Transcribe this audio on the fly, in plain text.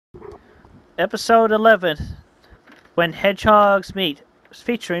Episode 11, When Hedgehogs Meet,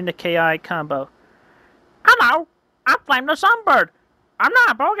 featuring the KI combo. Hello, I'm Flame the Sunbird. I'm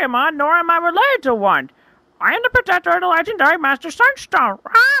not a Pokemon, nor am I related to one. I am the protector of the legendary Master Sunstone.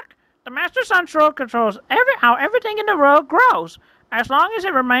 Rock! The Master Sunstone controls how everything in the world grows. As long as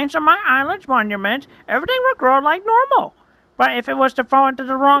it remains on my island's monument, everything will grow like normal. But if it was to fall into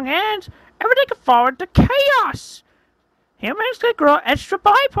the wrong hands, everything could fall into chaos. Humans could grow extra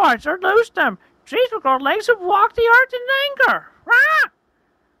body parts or lose them. Trees would grow legs and walk the earth in anger. Rah!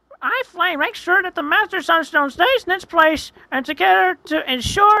 I, Flame, make sure that the Master Sunstone stays in its place and together to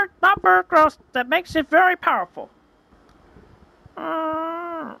ensure proper growth that makes it very powerful.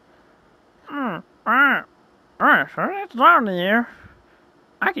 Sure, that's loud in here.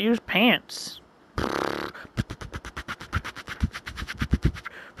 I could use pants.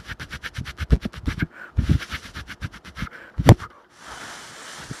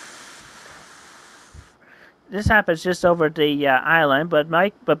 This happens just over the island, but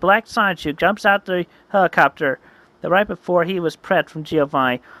Black Sonichu jumps out the helicopter right before he was prepped from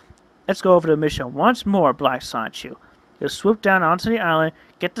Giovanni. Let's go over the mission once more, Black Sonichu. He'll swoop down onto the island,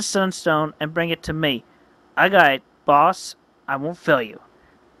 get the Sunstone, and bring it to me. I got it, boss. I won't fail you.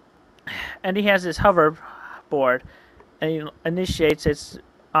 And he has his hoverboard, and he initiates its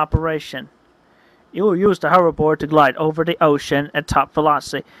operation. You will use the hoverboard to glide over the ocean at top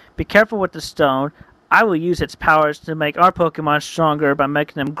velocity. Be careful with the stone. I will use its powers to make our Pokemon stronger by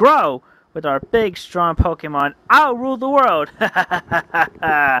making them grow. With our big, strong Pokemon, I'll rule the world.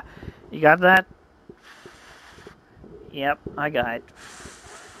 You got that? Yep, I got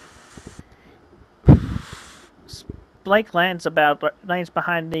it. Blake lands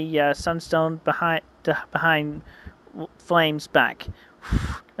behind the Sunstone, behind Flame's back.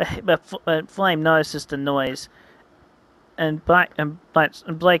 But Flame notices the noise. And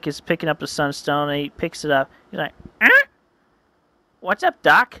Blake is picking up the Sunstone, and he picks it up. He's like, "Huh? What's up,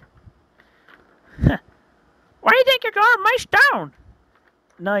 Doc?" Where do you think you're going with my stone?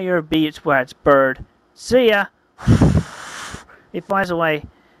 No, you're a beachwatch bird. See ya. He flies away,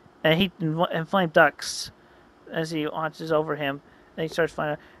 and Flame ducks as he launches over him, and he starts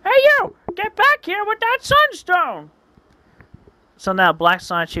flying. Hey, you! Get back here with that Sunstone! So now Black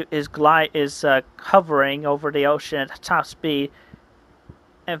Sonichu is hovering over the ocean at top speed,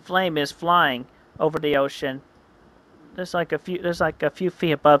 and Flame is flying over the ocean. There's like a few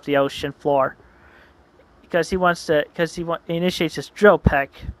feet above the ocean floor, because he initiates his drill peck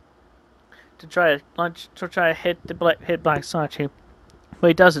to try to hit Black Sonichu. But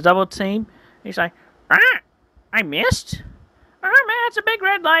he does a double team. He's like, I missed. Oh man, it's a big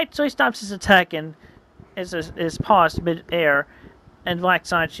red light. So he stops his attack and is paused mid-air. And Black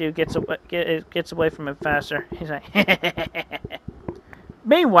Sonichu gets away from him faster. He's like,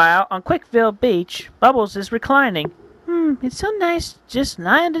 Meanwhile, on Quickville Beach, Bubbles is reclining. It's so nice just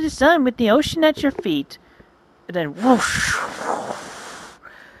lie under the sun with the ocean at your feet. And then whoosh!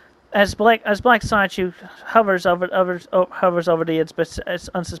 As Black Sonichu hovers over the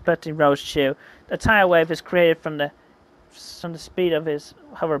unsuspecting Rosechu, the tidal wave is created from the speed of his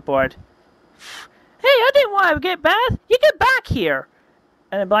hoverboard. Hey, I didn't want to get bath. You get back here.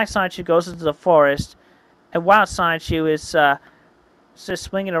 And then Black Sonichu goes into the forest, and Wild Sonichu is just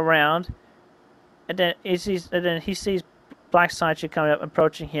swinging around, and then he sees Black Sonichu coming up,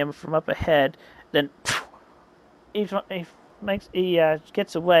 approaching him from up ahead. Then he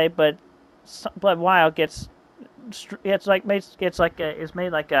gets away, but Wild is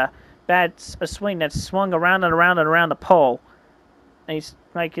made like a swing that's swung around and around and around the pole. And he's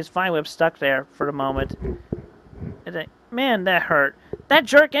like his vine whip stuck there for the moment. And then, man, that hurt. That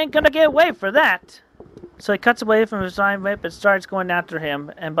jerk ain't gonna get away for that. So he cuts away from his vine whip and starts going after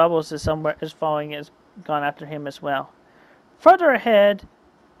him. And Bubbles is gone after him as well. Further ahead,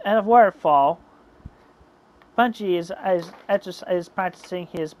 at a waterfall, Punchy is practicing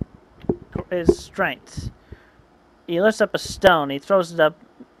his strength. He lifts up a stone. He throws it up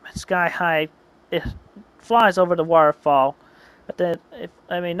sky high. It flies over the waterfall. But then,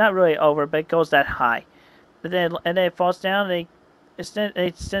 not really over, but it goes that high. And then it falls down, and he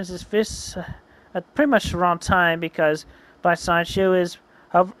extends his fists at pretty much the wrong time, because Black Sonichu is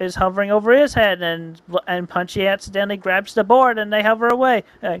hovering over his head, and Punchy accidentally grabs the board, and they hover away.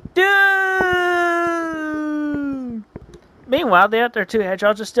 Like, dude! Meanwhile, the other two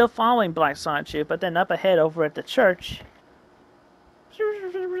hedgehogs are still following Black Sonichu, but then up ahead over at the church,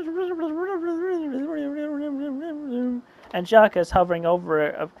 Angelica is hovering over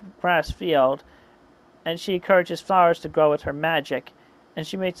a grass field, and she encourages flowers to grow with her magic. And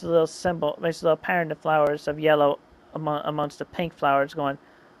she makes a little pattern of flowers of yellow amongst the pink flowers, going,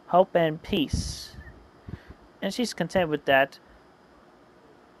 hope and peace. And she's content with that.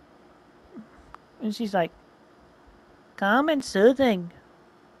 And she's like, calm and soothing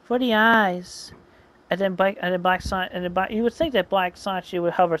for the eyes. And then Black you would think that Black Sanchi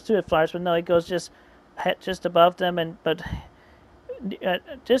would hover through the flowers, but no, he goes just above them, but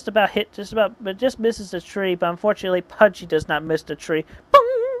just misses the tree. But unfortunately, Pudgy does not miss the tree.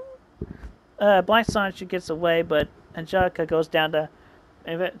 Boom! Black Sanchi gets away, but Angelica goes down to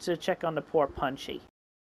check on the poor Punchy.